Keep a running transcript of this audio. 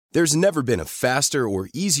There's never been a faster or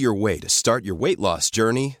easier way to start your weight loss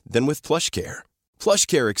journey than with PlushCare.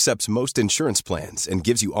 PlushCare accepts most insurance plans and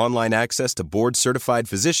gives you online access to board-certified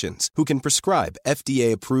physicians who can prescribe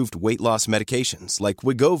FDA-approved weight loss medications like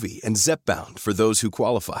Wegovy and Zepbound for those who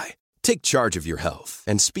qualify. Take charge of your health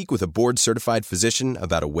and speak with a board-certified physician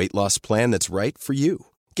about a weight loss plan that's right for you.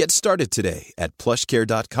 Get started today at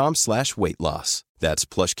plushcare.com/weight-loss. That's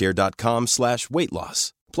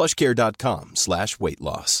plushcare.com/weight-loss.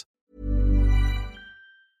 plushcare.com/weight-loss.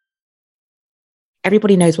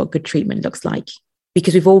 Everybody knows what good treatment looks like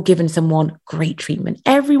because we've all given someone great treatment.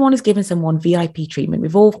 Everyone has given someone VIP treatment.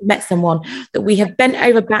 We've all met someone that we have bent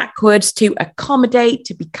over backwards to accommodate,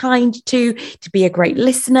 to be kind to be a great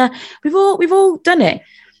listener. We've all done it.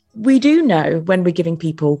 We do know when we're giving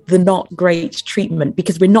people the not great treatment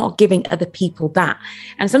because we're not giving other people that.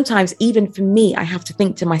 And sometimes even for me, I have to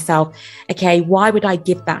think to myself, okay, why would I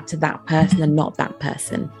give that to that person and not that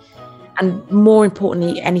person? And more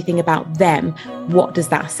importantly, anything about them, what does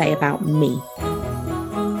that say about me?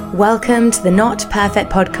 Welcome to the Not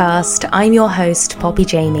Perfect podcast. I'm your host, Poppy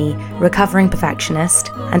Jamie, recovering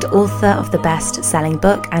perfectionist and author of the best-selling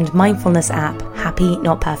book and mindfulness app, Happy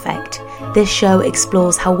Not Perfect. This show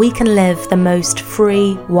explores how we can live the most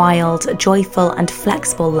free, wild, joyful, and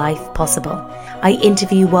flexible life possible. I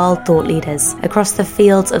interview world thought leaders across the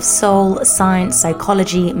fields of soul, science,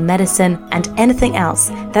 psychology, medicine, and anything else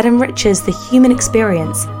that enriches the human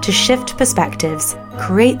experience to shift perspectives,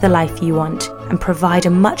 create the life you want, and provide a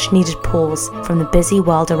much-needed pause from the busy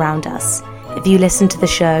world around us. If you listen to the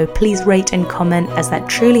show, please rate and comment as that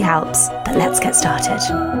truly helps. But let's get started.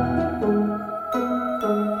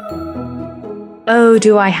 Oh,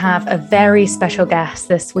 do I have a very special guest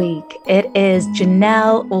this week. It is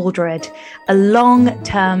Janelle Aldred, a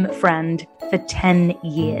long-term friend for 10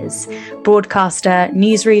 years. Broadcaster,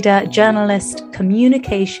 newsreader, journalist,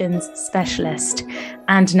 communications specialist,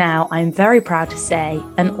 and now I'm very proud to say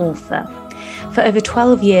an author. For over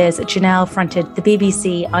 12 years, Janelle fronted the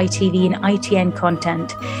BBC, ITV and ITN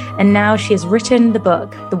content, and now she has written the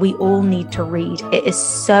book that we all need to read. It is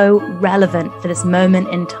so relevant for this moment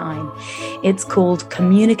in time. It's called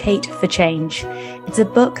Communicate for Change. It's a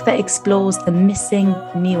book that explores the missing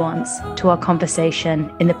nuance to our conversation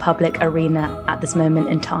in the public arena at this moment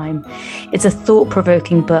in time. It's a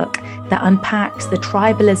thought-provoking book that unpacks the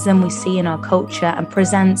tribalism we see in our culture and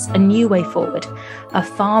presents a new way forward, a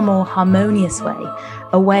far more harmonious way,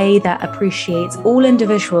 a way that appreciates all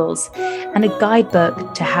individuals, and a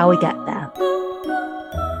guidebook to how we get there.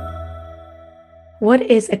 What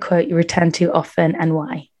is a quote you return to often and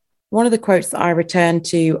why? One of the quotes that I return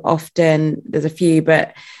to often, there's a few,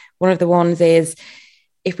 but one of the ones is,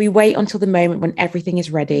 if we wait until the moment when everything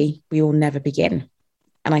is ready, we will never begin.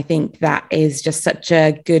 And I think that is just such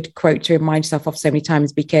a good quote to remind yourself of so many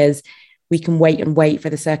times, because we can wait and wait for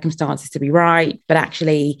the circumstances to be right, but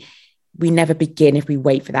actually we never begin if we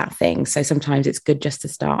wait for that thing. So sometimes it's good just to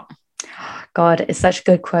start. God, it's such a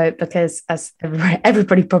good quote because, as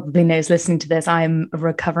everybody probably knows listening to this, I'm a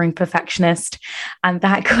recovering perfectionist, and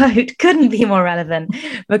that quote couldn't be more relevant,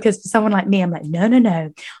 because for someone like me, I'm like,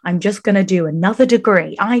 no, I'm just going to do another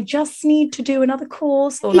degree. I just need to do another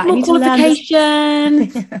course, or like I need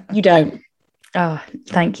qualification. To learn You don't. Oh,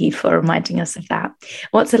 thank you for reminding us of that.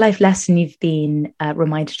 What's a life lesson you've been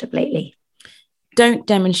reminded of lately? Don't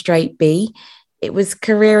demonstrate, be. It was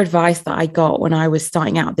career advice that I got when I was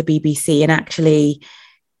starting out at the BBC, and actually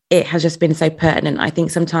it has just been so pertinent. I think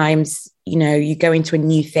sometimes, you go into a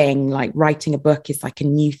new thing, like writing a book is like a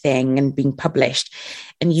new thing and being published,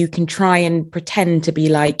 and you can try and pretend to be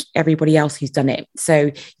like everybody else who's done it. So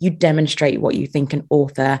you demonstrate what you think an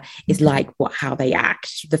author is like, how they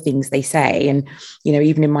act, the things they say. And,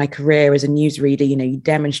 even in my career as a newsreader, you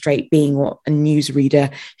demonstrate being what a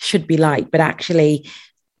newsreader should be like. But actually,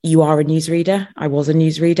 you are a newsreader. I was a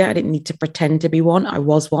newsreader. I didn't need to pretend to be one. I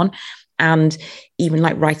was one. And even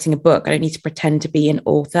like writing a book, I don't need to pretend to be an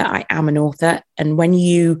author. I am an author. And when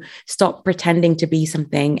you stop pretending to be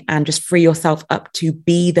something and just free yourself up to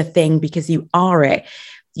be the thing because you are it,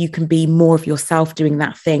 you can be more of yourself doing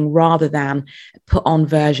that thing rather than put on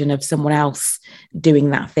version of someone else doing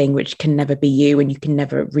that thing, which can never be you, and you can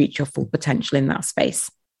never reach your full potential in that space.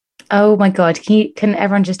 Oh my God. Can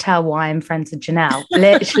everyone just tell why I'm friends with Janelle?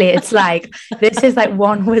 Literally, it's like, this is like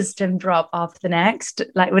one wisdom drop after the next.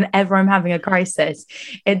 Like whenever I'm having a crisis,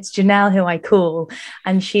 it's Janelle who I call.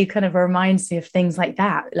 And she kind of reminds me of things like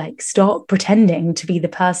that. Like, stop pretending to be the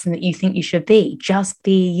person that you think you should be. Just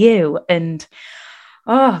be you. And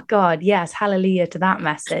oh God, yes. Hallelujah to that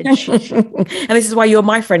message. And this is why you're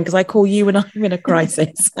my friend, because I call you when I'm in a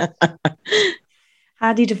crisis.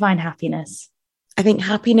 How do you define happiness? I think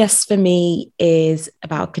happiness for me is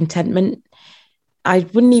about contentment. I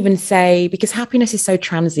wouldn't even say, because happiness is so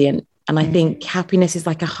transient. And I think happiness is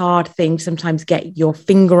like a hard thing to sometimes get your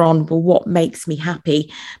finger on, well, what makes me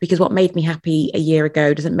happy? Because what made me happy a year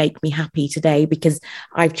ago doesn't make me happy today, because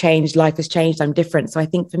I've changed, life has changed, I'm different. So I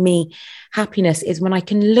think for me, happiness is when I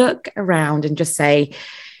can look around and just say,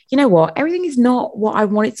 you know what, everything is not what I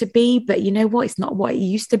want it to be, but you know what, it's not what it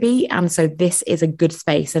used to be. And so this is a good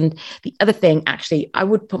space. And the other thing, actually, I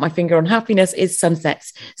would put my finger on happiness is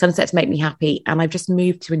sunsets. Sunsets make me happy. And I've just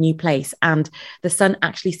moved to a new place and the sun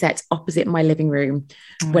actually sets opposite my living room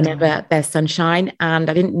whenever there's sunshine. And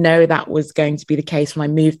I didn't know that was going to be the case when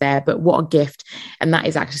I moved there, but what a gift. And that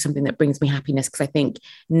is actually something that brings me happiness, because I think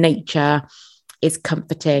nature is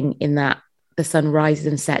comforting in that the sun rises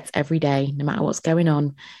and sets every day, no matter what's going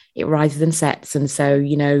on. It rises and sets. And so,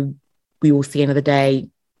 you know, we will see another day,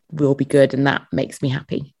 we'll be good. And that makes me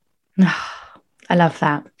happy. I love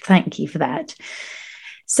that. Thank you for that.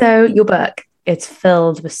 So your book, it's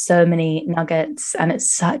filled with so many nuggets and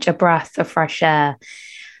it's such a breath of fresh air.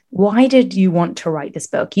 Why did you want to write this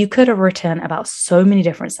book? You could have written about so many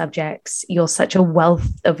different subjects. You're such a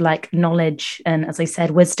wealth of like knowledge and, as I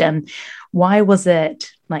said, wisdom. Why was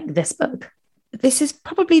it like this book? This is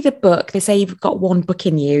probably the book. They say you've got one book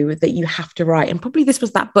in you that you have to write. And probably this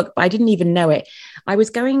was that book, but I didn't even know it. I was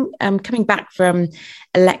coming back from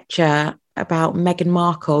a lecture about Meghan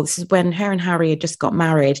Markle. This is when her and Harry had just got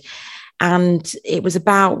married. And it was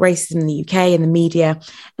about racism in the UK and the media.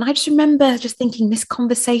 And I just remember just thinking this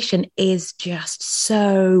conversation is just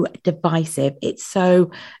so divisive. It's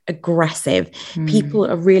so aggressive. People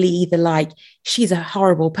are really either like, she's a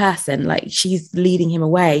horrible person, like she's leading him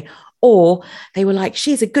away. Or they were like,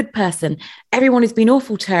 she's a good person. Everyone has been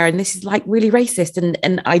awful to her. And this is like really racist.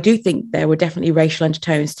 And I do think there were definitely racial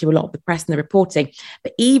undertones to a lot of the press and the reporting.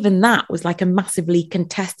 But even that was like a massively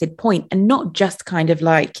contested point, and not just kind of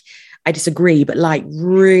like, I disagree, but like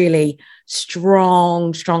really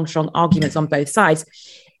strong arguments on both sides.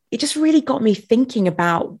 It just really got me thinking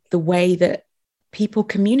about the way that people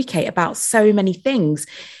communicate about so many things.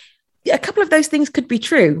 A couple of those things could be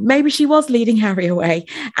true. Maybe she was leading Harry away,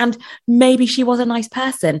 and maybe she was a nice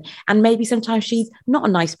person, and maybe sometimes she's not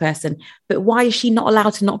a nice person. But why is she not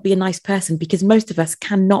allowed to not be a nice person? Because most of us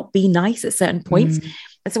cannot be nice at certain points.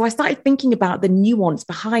 And so I started thinking about the nuance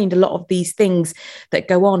behind a lot of these things that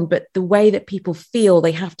go on, but the way that people feel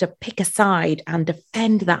they have to pick a side and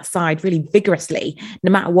defend that side really vigorously,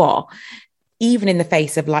 no matter what, even in the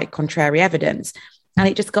face of like contrary evidence. And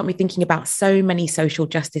it just got me thinking about so many social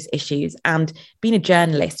justice issues. And being a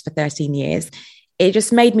journalist for 13 years, it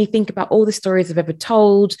just made me think about all the stories I've ever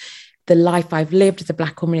told, the life I've lived as a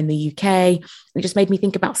Black woman in the UK. It just made me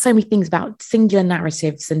think about so many things, about singular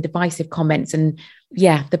narratives and divisive comments. And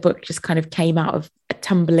yeah, the book just kind of came out of a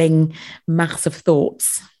tumbling mass of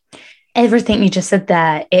thoughts. Everything you just said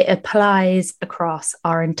there, it applies across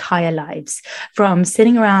our entire lives, from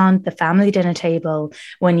sitting around the family dinner table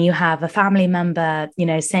when you have a family member, you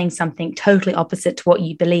know, saying something totally opposite to what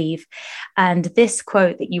you believe. And this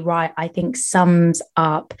quote that you write, I think, sums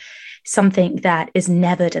up something that is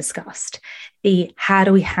never discussed. How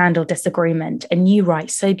do we handle disagreement? And you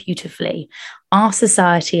write so beautifully, our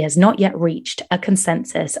society has not yet reached a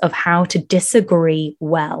consensus of how to disagree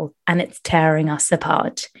well, and it's tearing us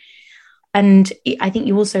apart. And I think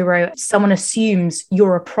you also wrote, someone assumes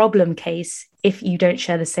you're a problem case if you don't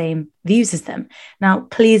share the same views as them. Now,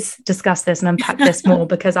 please discuss this and unpack this more,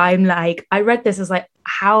 because I'm like, I read this as like,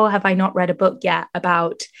 how have I not read a book yet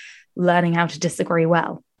about learning how to disagree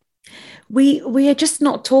well? We are just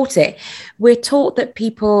not taught it. We're taught that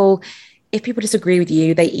if people disagree with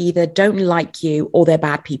you, they either don't like you or they're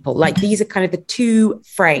bad people. Like these are kind of the two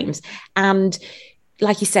frames. And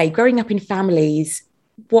like you say, growing up in families,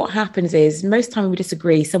 what happens is most of the time we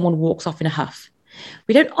disagree, someone walks off in a huff.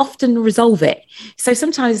 We don't often resolve it. So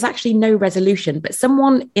sometimes there's actually no resolution, but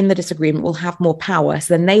someone in the disagreement will have more power.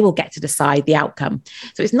 So then they will get to decide the outcome.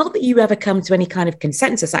 So it's not that you ever come to any kind of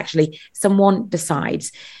consensus, actually, someone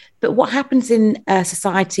decides. But what happens in a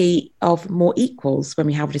society of more equals when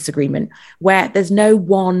we have a disagreement, where there's no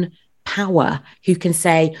one power who can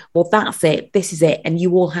say, well, that's it, this is it, and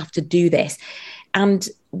you all have to do this. And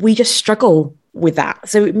we just struggle with that.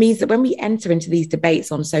 So it means that when we enter into these debates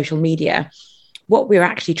on social media, what we're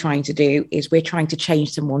actually trying to do is we're trying to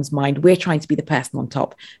change someone's mind. We're trying to be the person on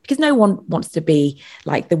top, because no one wants to be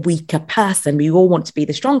like the weaker person. We all want to be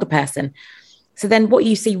the stronger person. So then what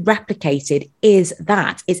you see replicated is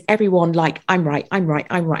everyone like, I'm right, I'm right,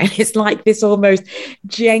 I'm right. And it's like this almost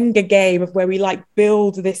Jenga game of where we like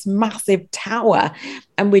build this massive tower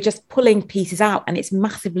and we're just pulling pieces out and it's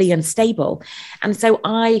massively unstable. And so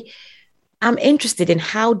I am interested in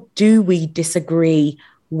how do we disagree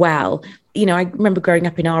well. You know, I remember growing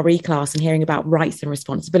up in RE class and hearing about rights and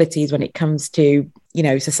responsibilities when it comes to, you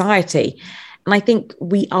know, society. And I think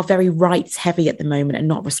we are very rights heavy at the moment and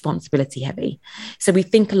not responsibility heavy. So we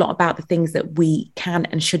think a lot about the things that we can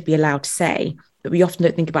and should be allowed to say, but we often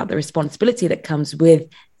don't think about the responsibility that comes with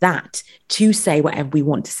that to say whatever we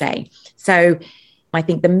want to say. So I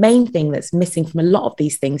think the main thing that's missing from a lot of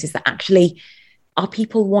these things is that actually, are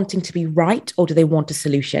people wanting to be right or do they want a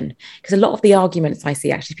solution? Because a lot of the arguments I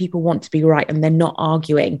see, actually, people want to be right and they're not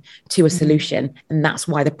arguing to a solution. And that's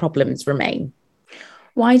why the problems remain.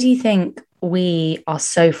 Why do you think we are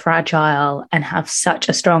so fragile and have such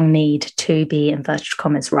a strong need to be, inverted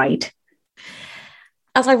commas, right?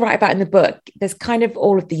 As I write about in the book, there's kind of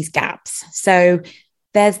all of these gaps. So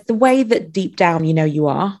there's the way that deep down you know you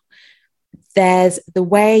are. There's the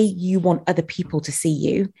way you want other people to see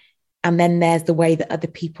you. And then there's the way that other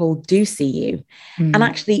people do see you. And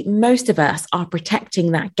actually, most of us are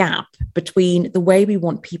protecting that gap between the way we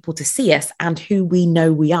want people to see us and who we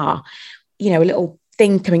know we are. You know, a little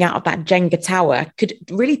thing coming out of that Jenga tower could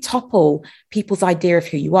really topple people's idea of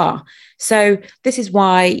who you are. So this is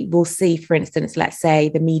why we'll see, for instance, let's say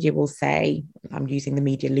the media will say, I'm using the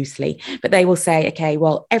media loosely, but they will say, okay,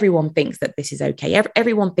 well, everyone thinks that this is okay.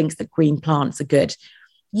 Everyone thinks that green plants are good.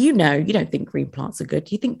 You know, you don't think green plants are good.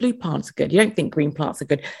 You think blue plants are good. You don't think green plants are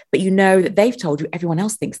good, but you know that they've told you everyone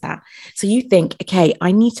else thinks that. So you think, okay,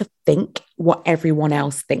 I need to think what everyone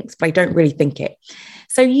else thinks, but I don't really think it.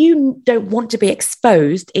 So you don't want to be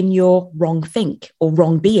exposed in your wrong think or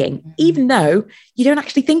wrong being, even though you don't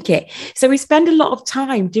actually think it. So we spend a lot of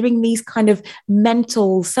time doing these kind of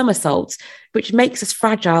mental somersaults, which makes us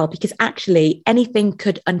fragile because actually anything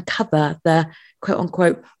could uncover the quote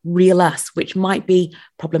unquote real us, which might be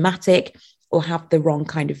problematic or have the wrong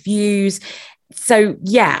kind of views. So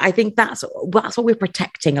yeah, I think that's what we're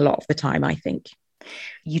protecting a lot of the time, I think.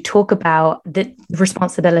 You talk about the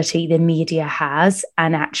responsibility the media has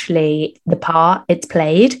and actually the part it's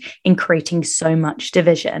played in creating so much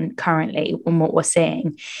division currently on what we're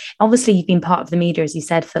seeing. Obviously, you've been part of the media, as you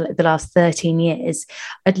said, for the last 13 years.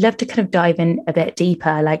 I'd love to kind of dive in a bit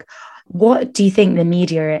deeper. Like, what do you think the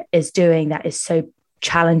media is doing that is so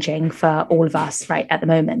challenging for all of us right at the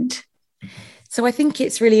moment? So I think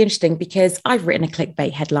it's really interesting because I've written a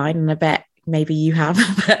clickbait headline, and I bet maybe you have,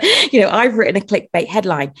 but you know, I've written a clickbait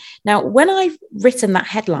headline. Now, when I've written that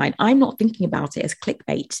headline, I'm not thinking about it as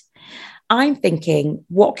clickbait. I'm thinking,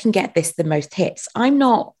 what can get this the most hits?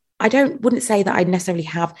 Wouldn't say that I necessarily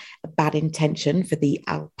have a bad intention for the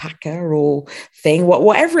alpaca or thing,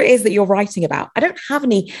 whatever it is that you're writing about. I don't have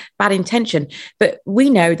any bad intention, but we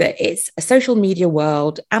know that it's a social media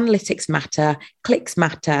world. Analytics matter, clicks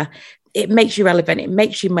matter. It makes you relevant. It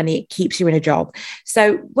makes you money. It keeps you in a job.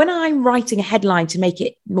 So when I'm writing a headline to make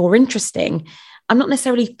it more interesting, I'm not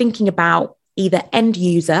necessarily thinking about either end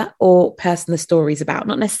user or person the story is about,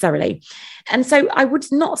 not necessarily. And so I would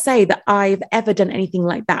not say that I've ever done anything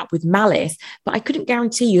like that with malice, but I couldn't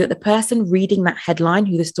guarantee you that the person reading that headline,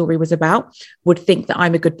 who the story was about, would think that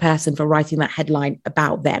I'm a good person for writing that headline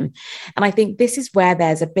about them. And I think this is where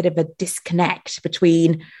there's a bit of a disconnect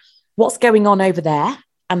between what's going on over there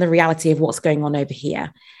and the reality of what's going on over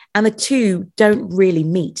here. And the two don't really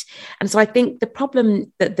meet. And so I think the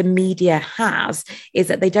problem that the media has is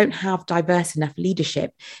that they don't have diverse enough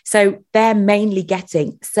leadership. So they're mainly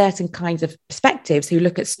getting certain kinds of perspectives who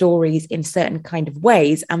look at stories in certain kind of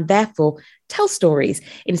ways and therefore tell stories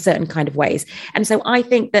in certain kind of ways. And so I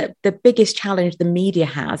think that the biggest challenge the media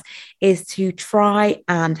has is to try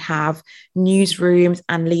and have newsrooms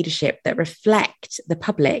and leadership that reflect the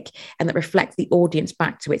public and that reflect the audience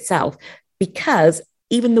back to itself. Because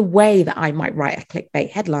even the way that I might write a clickbait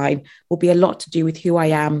headline will be a lot to do with who I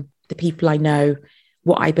am, the people I know,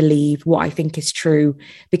 what I believe, what I think is true,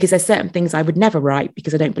 because there's certain things I would never write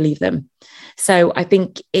because I don't believe them. So I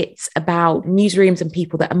think it's about newsrooms and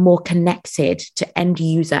people that are more connected to end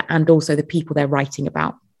user and also the people they're writing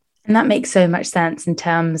about. And that makes so much sense in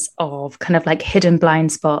terms of kind of like hidden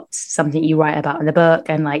blind spots, something you write about in the book,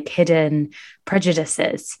 and like hidden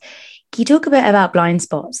prejudices. Can you talk a bit about blind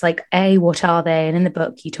spots? Like, what are they? And in the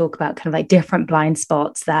book, you talk about kind of like different blind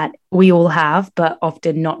spots that we all have, but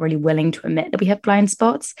often not really willing to admit that we have blind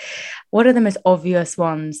spots. What are the most obvious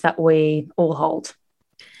ones that we all hold?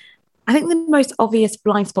 I think the most obvious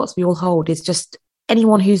blind spots we all hold is just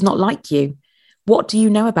anyone who's not like you. What do you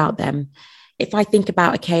know about them? if I think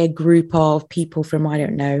about, okay, a group of people from, I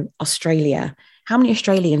don't know, Australia, how many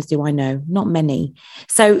Australians do I know? Not many.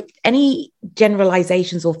 So any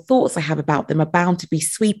generalizations or thoughts I have about them are bound to be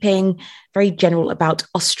sweeping, very general about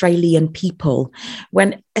Australian people.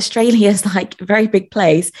 When Australia is like a very big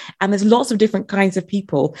place and there's lots of different kinds of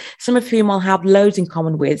people, some of whom I'll have loads in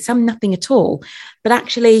common with, some nothing at all. But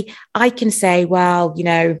actually, I can say, well, you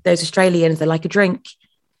know, those Australians, they like a drink.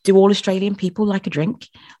 Do all Australian people like a drink?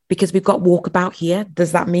 Because we've got Walkabout here.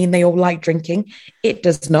 Does that mean they all like drinking? It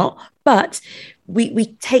does not. But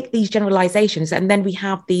we take these generalizations and then we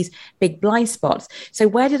have these big blind spots. So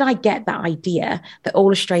where did I get that idea that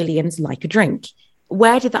all Australians like a drink?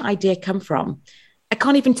 Where did that idea come from? I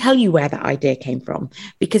can't even tell you where that idea came from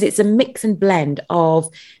because it's a mix and blend of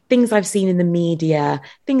things I've seen in the media,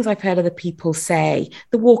 things I've heard other people say,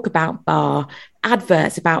 the Walkabout bar,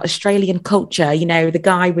 adverts about Australian culture, you know, the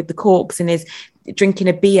guy with the corks and is drinking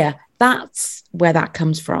a beer. That's where that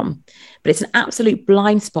comes from. But it's an absolute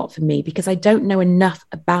blind spot for me because I don't know enough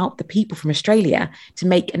about the people from Australia to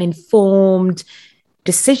make an informed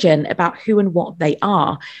decision about who and what they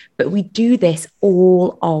are. But we do this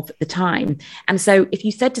all of the time. And so if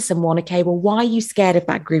you said to someone, okay, well, why are you scared of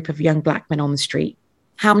that group of young black men on the street?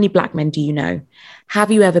 How many black men do you know? Have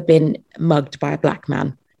you ever been mugged by a black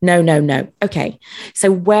man? No. Okay.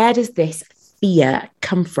 So where does this fear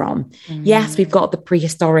come from? Yes, we've got the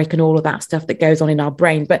prehistoric and all of that stuff that goes on in our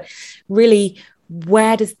brain, but really,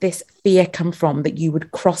 where does this fear come from that you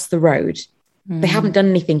would cross the road? They haven't done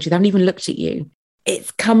anything to you. They haven't even looked at you.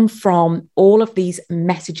 It's come from all of these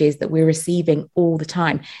messages that we're receiving all the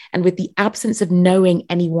time. And with the absence of knowing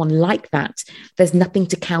anyone like that, there's nothing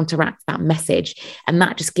to counteract that message. And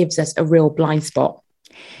that just gives us a real blind spot.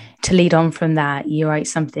 To lead on from that, you write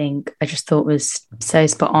something I just thought was so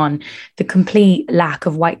spot on. The complete lack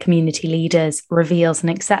of white community leaders reveals an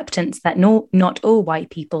acceptance that not all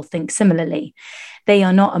white people think similarly. They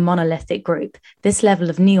are not a monolithic group. This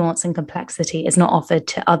level of nuance and complexity is not offered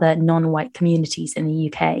to other non-white communities in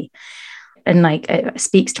the UK. And like it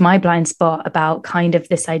speaks to my blind spot about kind of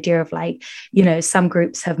this idea of like, you know, some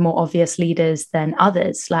groups have more obvious leaders than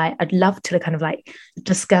others. Like I'd love to kind of like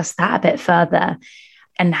discuss that a bit further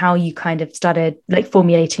and how you kind of started like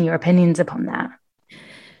formulating your opinions upon that.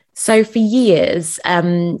 So for years,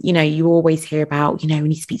 you know, you always hear about, you know,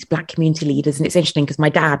 when you speak to black community leaders, and it's interesting because my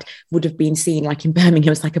dad would have been seen like in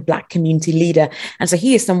Birmingham as like a black community leader. And so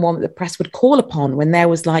he is someone that the press would call upon when there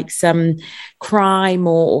was like some crime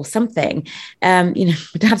or something. You know,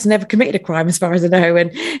 my dad's never committed a crime as far as I know.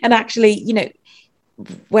 And actually, you know,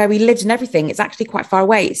 where we lived and everything, it's actually quite far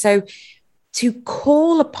away. So to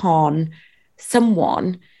call upon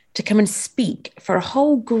someone to come and speak for a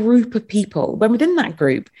whole group of people, when within that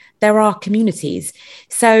group, there are communities.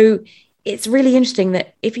 So it's really interesting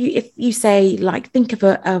that if you say, like, think of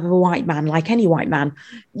a white man, like any white man,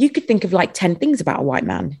 you could think of like 10 things about a white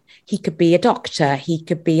man. He could be a doctor, he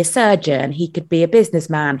could be a surgeon, he could be a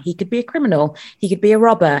businessman, he could be a criminal, he could be a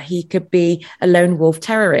robber, he could be a lone wolf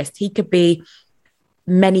terrorist, he could be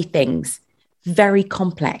many things, very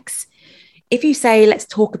complex. If you say, let's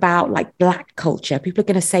talk about like black culture, people are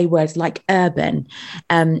going to say words like urban,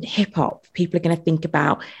 hip hop. People are going to think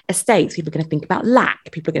about estates. People are going to think about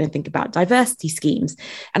lack. People are going to think about diversity schemes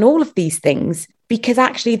and all of these things, because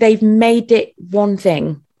actually they've made it one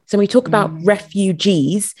thing. So when we talk about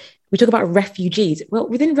refugees, we talk about refugees. Well,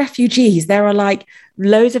 within refugees, there are like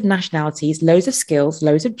loads of nationalities, loads of skills,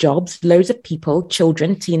 loads of jobs, loads of people,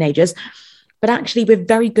 children, teenagers. But actually, we're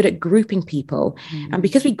very good at grouping people. And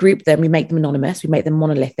because we group them, we make them anonymous, we make them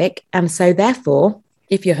monolithic. And so therefore,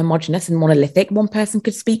 if you're homogenous and monolithic, one person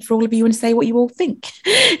could speak for all of you and say what you all think.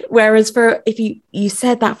 Whereas if you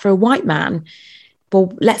said that for a white man,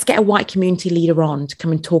 well, let's get a white community leader on to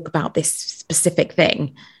come and talk about this specific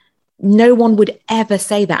thing. No one would ever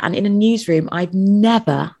say that. And in a newsroom, I've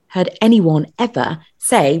never heard anyone ever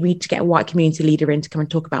say we need to get a white community leader in to come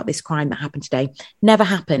and talk about this crime that happened today. Never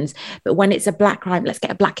happens. But when it's a black crime, let's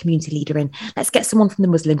get a black community leader in. Let's get someone from the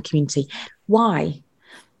Muslim community. Why?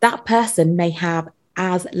 That person may have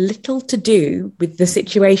as little to do with the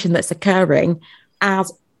situation that's occurring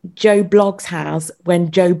as Joe Bloggs has when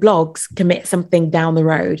Joe Bloggs commits something down the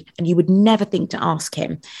road, and you would never think to ask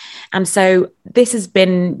him. And so this has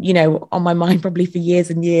been, you know, on my mind probably for years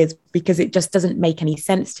and years, because it just doesn't make any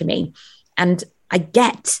sense to me. And I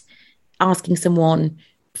get asking someone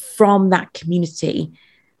from that community,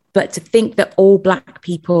 but to think that all black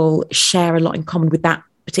people share a lot in common with that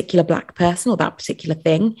particular black person or that particular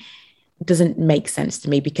thing doesn't make sense to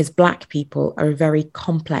me, because black people are a very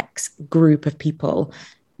complex group of people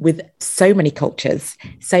with so many cultures,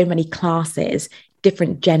 so many classes,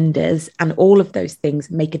 different genders, and all of those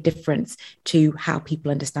things make a difference to how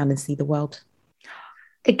people understand and see the world.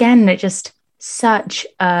 Again, it's just such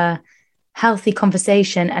a healthy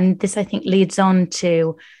conversation. And this, I think, leads on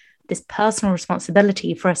to this personal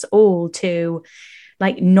responsibility for us all to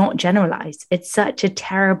not generalize. It's such a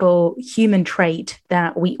terrible human trait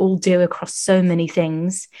that we all do across so many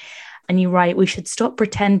things. And you're right, we should stop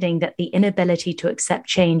pretending that the inability to accept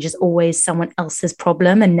change is always someone else's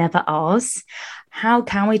problem and never ours. How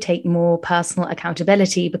can we take more personal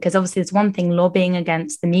accountability? Because obviously there's one thing lobbying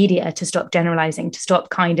against the media to stop generalizing, to stop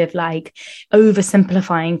kind of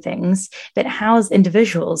oversimplifying things. But how as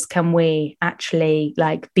individuals can we actually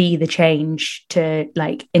be the change to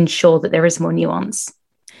ensure that there is more nuance?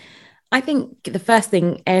 I think the first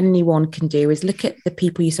thing anyone can do is look at the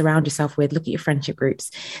people you surround yourself with, look at your friendship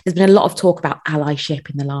groups. There's been a lot of talk about allyship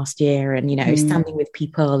in the last year and, standing with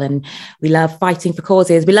people, and we love fighting for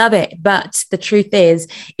causes. We love it. But the truth is,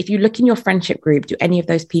 if you look in your friendship group, do any of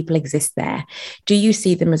those people exist there? Do you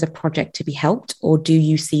see them as a project to be helped, or do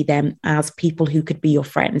you see them as people who could be your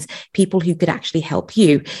friends, people who could actually help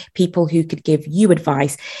you, people who could give you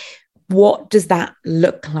advice? What does that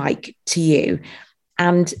look like to you?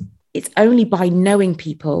 And it's only by knowing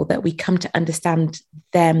people that we come to understand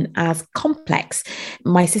them as complex.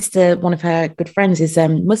 My sister, one of her good friends, is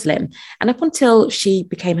Muslim. And up until she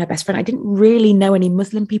became her best friend, I didn't really know any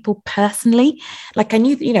Muslim people personally. I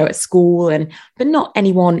knew, at school, but not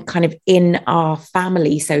anyone kind of in our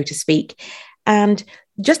family, so to speak. And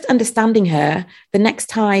just understanding her, the next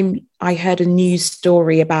time I heard a news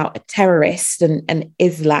story about a terrorist and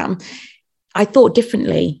Islam, I thought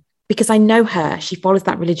differently. Because I know her, she follows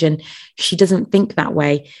that religion. She doesn't think that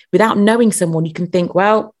way. Without knowing someone, you can think,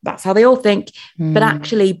 well, that's how they all think. But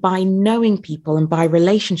actually, by knowing people and by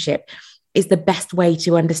relationship is the best way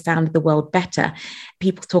to understand the world better.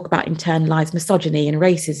 People talk about internalized misogyny and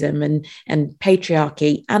racism and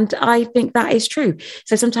patriarchy. And I think that is true.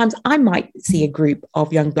 So sometimes I might see a group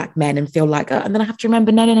of young Black men and feel like, and then I have to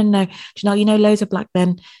remember, no. Janelle, loads of Black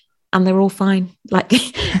men and they're all fine.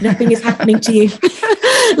 Nothing is happening to you.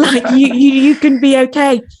 You can be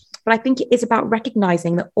okay. But I think it is about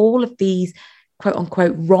recognizing that all of these quote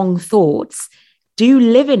unquote wrong thoughts do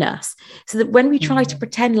live in us, so that when we try to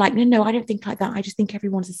pretend no, I don't think like that, I just think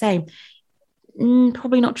everyone's the same,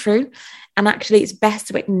 probably not true. And actually it's best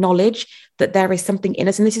to acknowledge that there is something in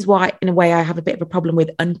us. And this is why, in a way, I have a bit of a problem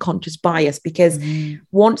with unconscious bias, because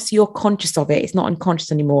once you're conscious of it, it's not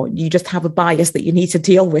unconscious anymore. You just have a bias that you need to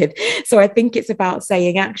deal with. So I think it's about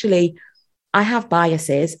saying, actually, I have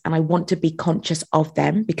biases and I want to be conscious of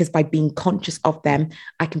them, because by being conscious of them,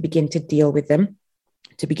 I can begin to deal with them,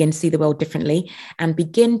 to begin to see the world differently, and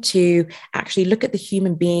begin to actually look at the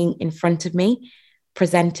human being in front of me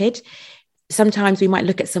presented. Sometimes we might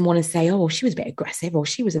look at someone and say, oh, she was a bit aggressive, or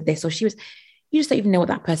she was a this, or she was, you just don't even know what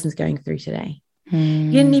that person's going through today.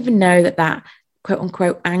 You didn't even know that quote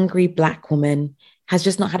unquote angry Black woman has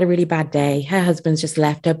just not had a really bad day. Her husband's just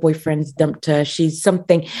left, her boyfriend's dumped her. She's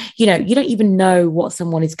something, you don't even know what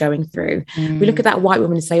someone is going through. We look at that white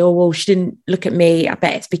woman and say, oh, well, she didn't look at me. I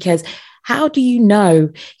bet it's because, how do you know?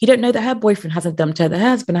 You don't know that her boyfriend hasn't dumped her, that her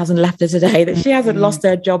husband hasn't left her today, that she hasn't lost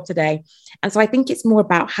her job today. And so I think it's more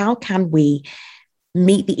about how can we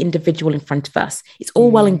meet the individual in front of us. It's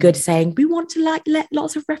all well and good saying we want to let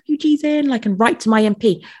lots of refugees in, and write to my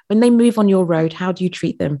MP. When they move on your road, how do you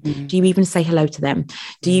treat them? Do you even say hello to them?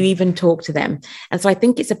 Do you even talk to them? And so I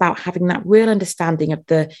think it's about having that real understanding of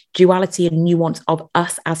the duality and nuance of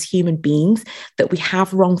us as human beings, that we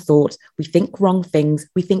have wrong thoughts, we think wrong things,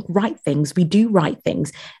 we think right things, we do right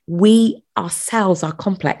things. We ourselves are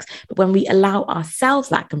complex, but when we allow ourselves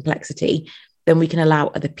that complexity, then we can allow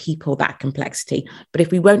other people that complexity. But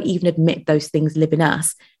if we won't even admit those things live in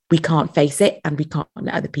us, we can't face it, and we can't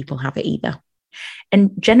let other people have it either.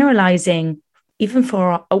 And generalizing, even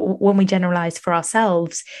when we generalize for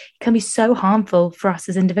ourselves, can be so harmful for us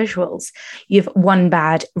as individuals. You have one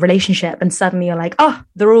bad relationship and suddenly you're like, oh,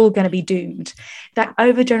 they're all going to be doomed. That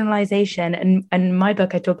overgeneralization, and in my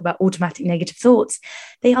book, I talk about automatic negative thoughts.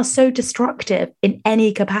 They are so destructive in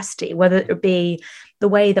any capacity, whether it be the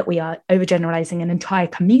way that we are overgeneralizing an entire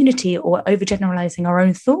community or overgeneralizing our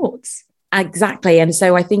own thoughts. Exactly. And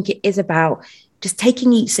so I think it is about just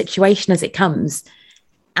taking each situation as it comes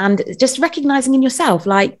and just recognizing in yourself,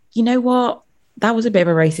 you know what, that was a bit of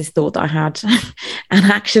a racist thought that I had. And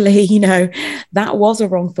actually, that was a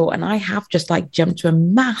wrong thought. And I have just jumped to a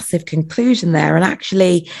massive conclusion there. And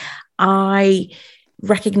actually, I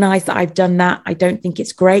recognize that I've done that. I don't think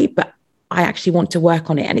it's great, but I actually want to work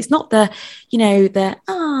on it. And it's not the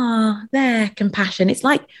compassion. It's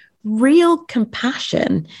real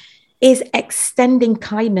compassion is extending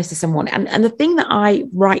kindness to someone. And the thing that I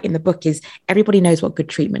write in the book is everybody knows what good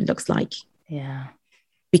treatment looks like. Yeah.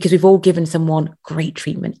 Because we've all given someone great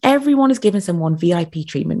treatment. Everyone has given someone VIP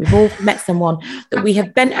treatment. We've all met someone that we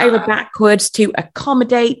have bent over backwards to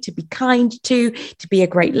accommodate, to be kind to be a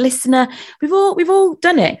great listener. We've all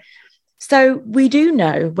done it. So we do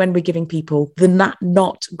know when we're giving people the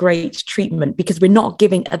not great treatment because we're not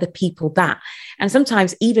giving other people that. And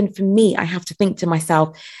sometimes even for me, I have to think to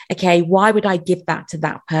myself, okay, why would I give that to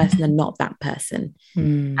that person and not that person?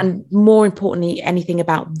 And more importantly, anything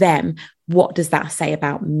about them, what does that say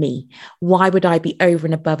about me? Why would I be over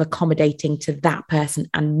and above accommodating to that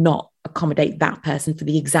person and not accommodate that person for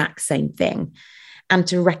the exact same thing? And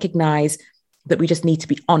to recognize that we just need to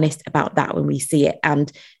be honest about that when we see it.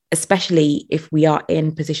 And especially if we are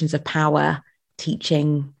in positions of power,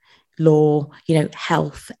 teaching, law,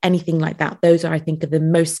 health, anything like that. Those are, I think, are the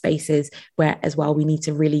most spaces where as well, we need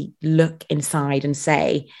to really look inside and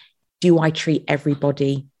say, do I treat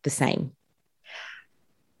everybody the same?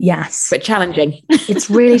 Yes. But challenging. It's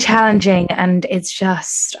really challenging. And it's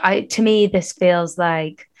just, to me, this feels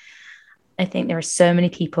like, I think there are so many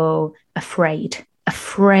people afraid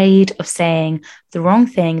of saying the wrong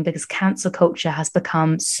thing because cancel culture has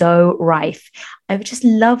become so rife. I would just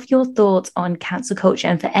love your thoughts on cancel culture,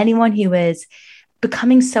 and for anyone who is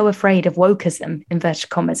becoming so afraid of wokeism, inverted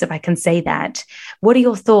commas, if I can say that. What are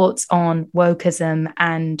your thoughts on wokeism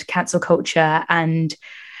and cancel culture, and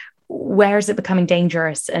where is it becoming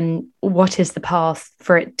dangerous, and what is the path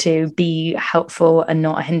for it to be helpful and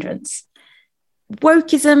not a hindrance?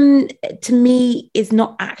 Wokeism, to me, is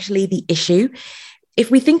not actually the issue. If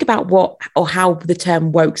we think about what or how the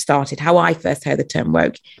term woke started, how I first heard the term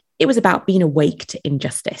woke, it was about being awake to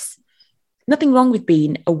injustice. Nothing wrong with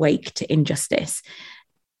being awake to injustice.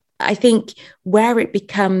 I think where it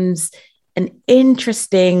becomes an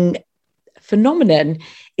interesting phenomenon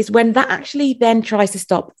is when that actually then tries to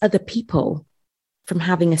stop other people from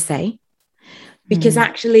having a say. Because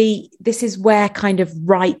actually, this is where kind of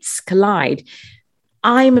rights collide.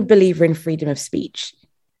 I'm a believer in freedom of speech.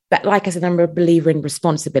 But like I said, I'm a believer in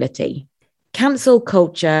responsibility. Cancel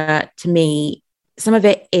culture, to me, some of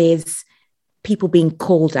it is people being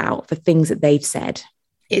called out for things that they've said.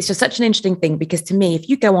 It's just such an interesting thing because to me, if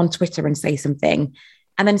you go on Twitter and say something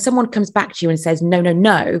and then someone comes back to you and says,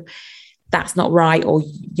 no, that's not right, or,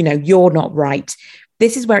 you're not right.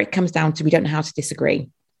 This is where it comes down to we don't know how to disagree.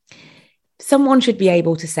 Someone should be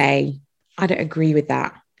able to say, I don't agree with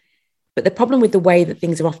that. But the problem with the way that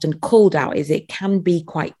things are often called out is it can be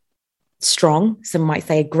quite strong. Some might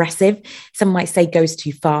say aggressive. Some might say goes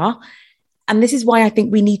too far. And this is why I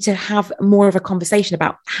think we need to have more of a conversation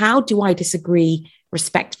about how do I disagree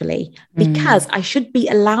respectfully? Because I should be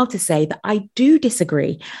allowed to say that I do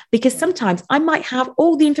disagree, because sometimes I might have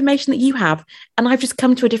all the information that you have and I've just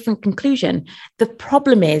come to a different conclusion. The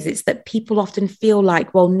problem is that people often feel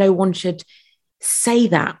like, well, no one should say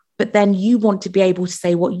that. But then you want to be able to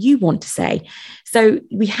say what you want to say. So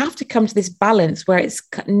we have to come to this balance where it's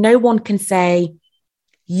no one can say,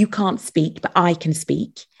 you can't speak, but I can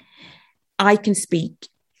speak. I can speak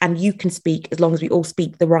and you can speak as long as we all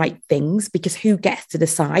speak the right things, because who gets to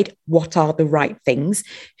decide what are the right things?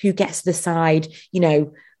 Who gets to decide,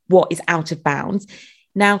 what is out of bounds?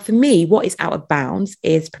 Now, for me, what is out of bounds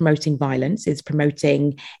is promoting violence, is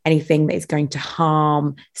promoting anything that is going to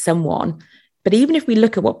harm someone. But even if we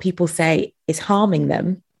look at what people say is harming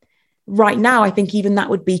them, right now, I think even that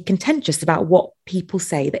would be contentious about what people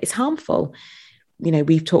say that is harmful.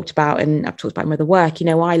 We've talked about, and I've talked about my other work,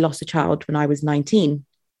 I lost a child when I was 19.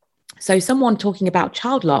 So someone talking about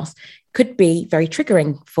child loss could be very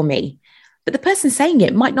triggering for me, but the person saying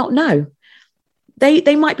it might not know.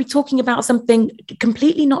 They might be talking about something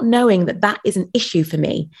completely not knowing that that is an issue for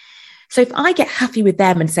me. So if I get happy with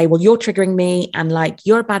them and say, well, you're triggering me and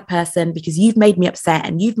you're a bad person because you've made me upset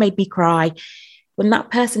and you've made me cry, when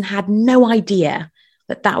that person had no idea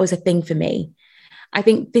that that was a thing for me. I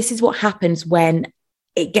think this is what happens when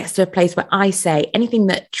it gets to a place where I say anything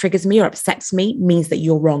that triggers me or upsets me means that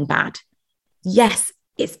you're wrong, bad. Yes,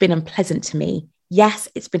 it's been unpleasant to me. Yes,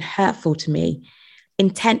 it's been hurtful to me.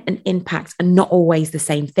 Intent and impact are not always the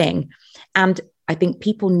same thing. And I think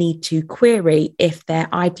people need to query if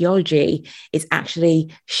their ideology is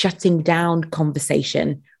actually shutting down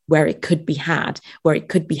conversation where it could be had, where it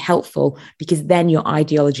could be helpful, because then your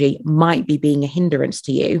ideology might be being a hindrance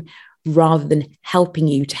to you rather than helping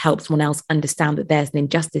you to help someone else understand that there's an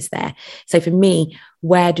injustice there. So for me,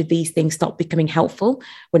 where do these things stop becoming helpful?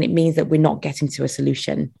 When it means that we're not getting to a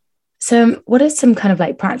solution. So what are some kind of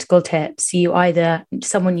like practical tips you're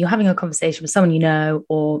having a conversation with someone you know,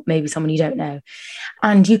 or maybe someone you don't know,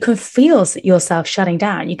 and you can feel yourself shutting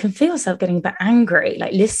down, you can feel yourself getting a bit angry,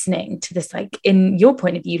 like listening to this, like in your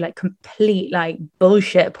point of view, like complete like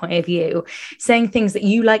bullshit point of view, saying things that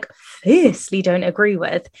you like fiercely don't agree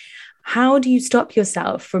with. How do you stop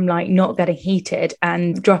yourself from like not getting heated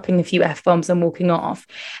and dropping a few F-bombs and walking off?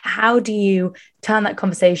 How do you turn that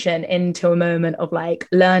conversation into a moment of like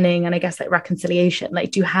learning and I guess like reconciliation? Like,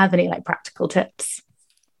 do you have any like practical tips?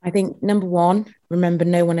 I think number one, remember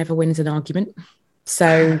no one ever wins an argument.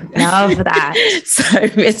 So love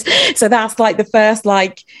that. so that's like the first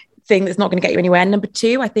like thing that's not going to get you anywhere. Number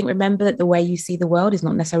two, I think remember that the way you see the world is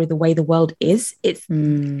not necessarily the way the world is. It's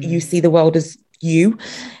you see the world as you.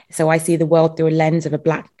 So I see the world through a lens of a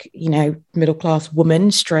Black, middle-class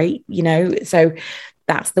woman, straight, so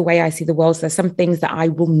that's the way I see the world. So there's some things that I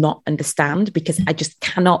will not understand because I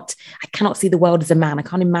cannot see the world as a man. I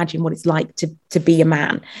can't imagine what it's like to be a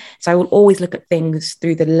man. So I will always look at things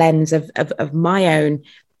through the lens of my own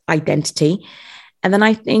identity. And then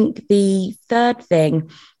I think the third thing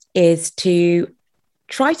is to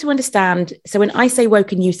try to understand. So when I say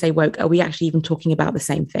woke and you say woke, are we actually even talking about the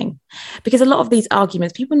same thing? Because a lot of these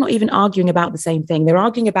arguments, people are not even arguing about the same thing. They're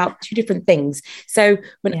arguing about two different things. So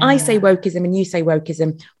when I say wokeism and you say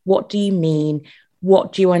wokeism, what do you mean?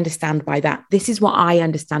 What do you understand by that? This is what I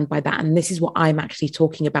understand by that. And this is what I'm actually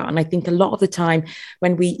talking about. And I think a lot of the time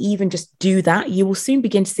when we even just do that, you will soon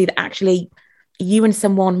begin to see that actually you and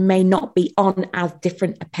someone may not be on as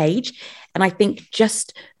different a page. And I think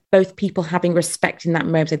just both people having respect in that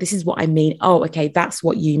moment. So this is what I mean. Oh, okay, that's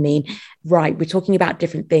what you mean. Right, we're talking about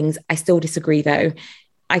different things. I still disagree though.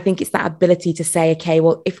 I think it's that ability to say, okay,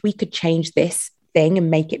 well, if we could change this thing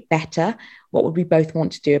and make it better, what would we both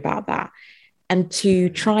want to do about that? And to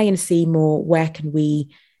try and see more, where can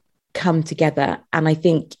we come together? And I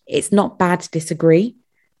think it's not bad to disagree.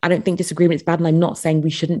 I don't think disagreement is bad. And I'm not saying we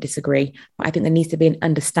shouldn't disagree, but I think there needs to be an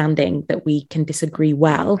understanding that we can disagree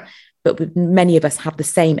well, but many of us have the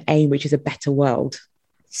same aim, which is a better world.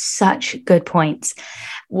 Such good points.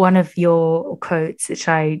 One of your quotes, which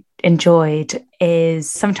I enjoyed, is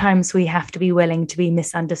sometimes we have to be willing to be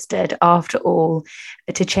misunderstood. After all,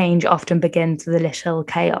 to change often begins with a little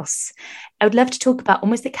chaos. I would love to talk about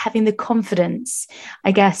almost like having the confidence,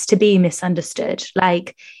 I guess, to be misunderstood.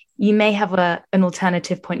 Like you may have an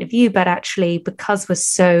alternative point of view, but actually because we're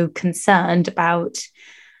so concerned about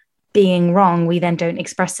being wrong, we then don't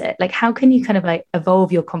express it. Like, how can you kind of like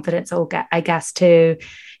evolve your confidence or get, I guess, to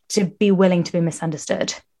be willing to be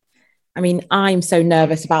misunderstood? I mean, I'm so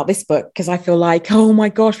nervous about this book because I feel like, oh my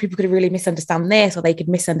gosh, people could really misunderstand this or they could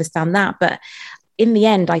misunderstand that. But in the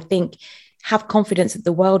end, I think have confidence that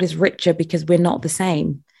the world is richer because we're not the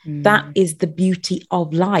same. That is the beauty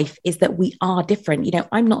of life, is that we are different.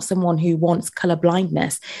 I'm not someone who wants color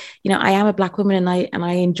blindness. I am a Black woman and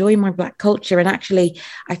I enjoy my Black culture. And actually,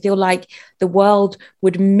 I feel like the world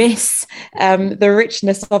would miss the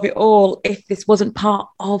richness of it all if this wasn't part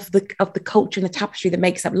of the culture and the tapestry that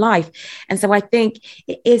makes up life. And so I think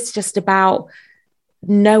it is just about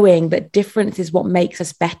knowing that difference is what makes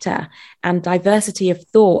us better, and diversity of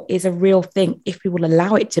thought is a real thing if we will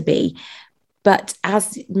allow it to be. But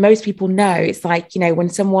as most people know, it's like, when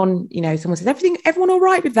someone says, everyone all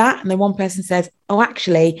right with that? And then one person says, oh,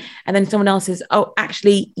 actually, and then someone else says, oh,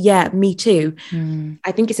 actually, yeah, me too.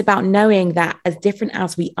 I think it's about knowing that as different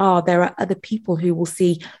as we are, there are other people who will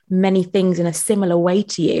see many things in a similar way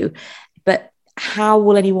to you. But how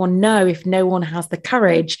will anyone know if no one has the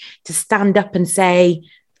courage to stand up and say,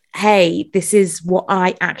 hey, this is what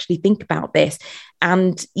I actually think about this?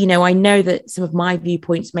 And, I know that some of my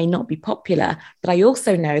viewpoints may not be popular, but I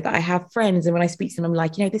also know that I have friends. And when I speak to them, I'm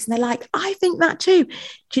like, this, and they're like, I think that too. Do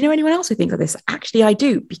you know anyone else who thinks of this? Actually, I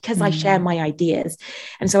do, because I share my ideas.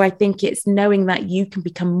 And so I think it's knowing that you can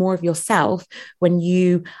become more of yourself when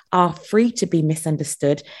you are free to be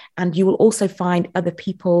misunderstood. And you will also find other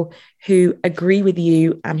people who agree with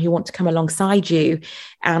you and who want to come alongside you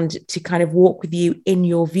and to kind of walk with you in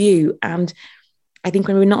your view. And I think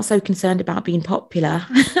when we're not so concerned about being popular,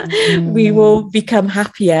 we will become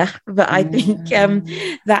happier. But I think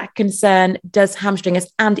that concern does hamstring us,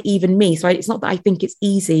 and even me. So it's not that I think it's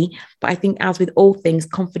easy, but I think as with all things,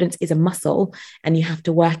 confidence is a muscle and you have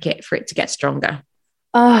to work it for it to get stronger.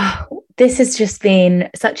 Oh, this has just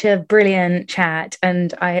been such a brilliant chat.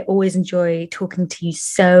 And I always enjoy talking to you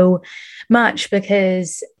so much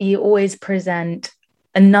because you always present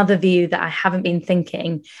another view that I haven't been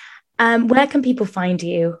thinking. Where can people find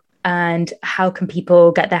you, and how can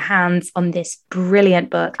people get their hands on this brilliant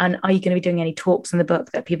book? And are you going to be doing any talks on the book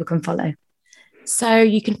that people can follow? So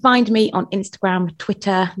you can find me on Instagram,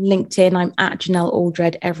 Twitter, LinkedIn. I'm at Janelle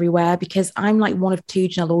Aldred everywhere because I'm like one of 2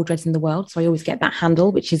 Janelle Aldreds in the world. So I always get that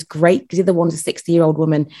handle, which is great because the other one's a 60-year-old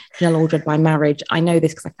woman, Janelle Aldred by marriage. I know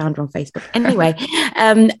this because I found her on Facebook. Anyway,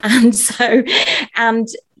 and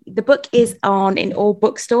the book is in all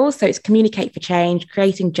bookstores. So it's Communicate for Change,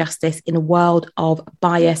 Creating Justice in a World of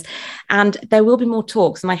Bias. And there will be more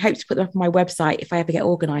talks. And I hope to put them up on my website if I ever get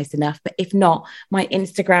organized enough. But if not, my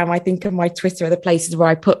Instagram, I think, and my Twitter are the places where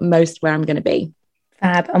I put most where I'm going to be.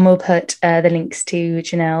 Fab. And we'll put the links to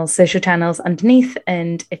Janelle's social channels underneath.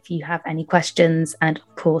 And if you have any questions, and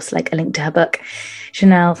of course, like a link to her book.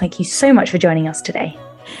 Janelle, thank you so much for joining us today.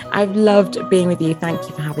 I've loved being with you. Thank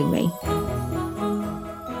you for having me.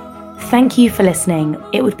 Thank you for listening.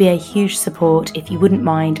 It would be a huge support if you wouldn't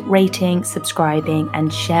mind rating, subscribing,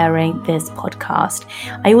 and sharing this podcast.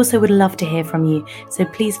 I also would love to hear from you. So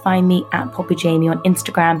please find me at Poppy Jamie on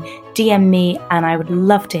Instagram, DM me, and I would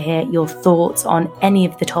love to hear your thoughts on any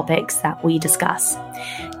of the topics that we discuss.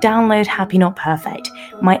 Download Happy Not Perfect,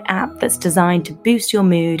 my app that's designed to boost your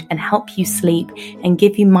mood and help you sleep and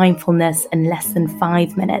give you mindfulness in less than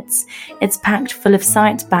 5 minutes. It's packed full of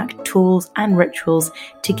science-backed tools and rituals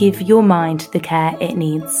to give your mind the care it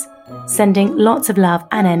needs. Sending lots of love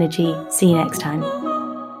and energy. See you next time.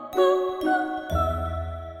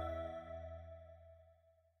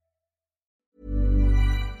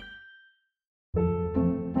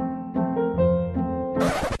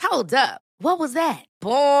 Hold up. What was that?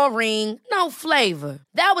 Boring. No flavor.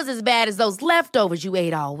 That was as bad as those leftovers you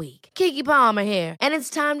ate all week. Keke Palmer here. And it's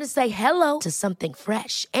time to say hello to something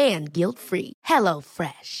fresh and guilt-free.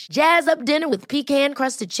 HelloFresh. Jazz up dinner with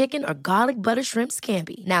pecan-crusted chicken or garlic butter shrimp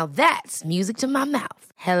scampi. Now that's music to my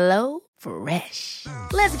mouth. HelloFresh.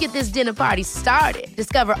 Let's get this dinner party started.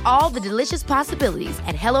 Discover all the delicious possibilities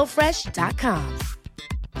at HelloFresh.com.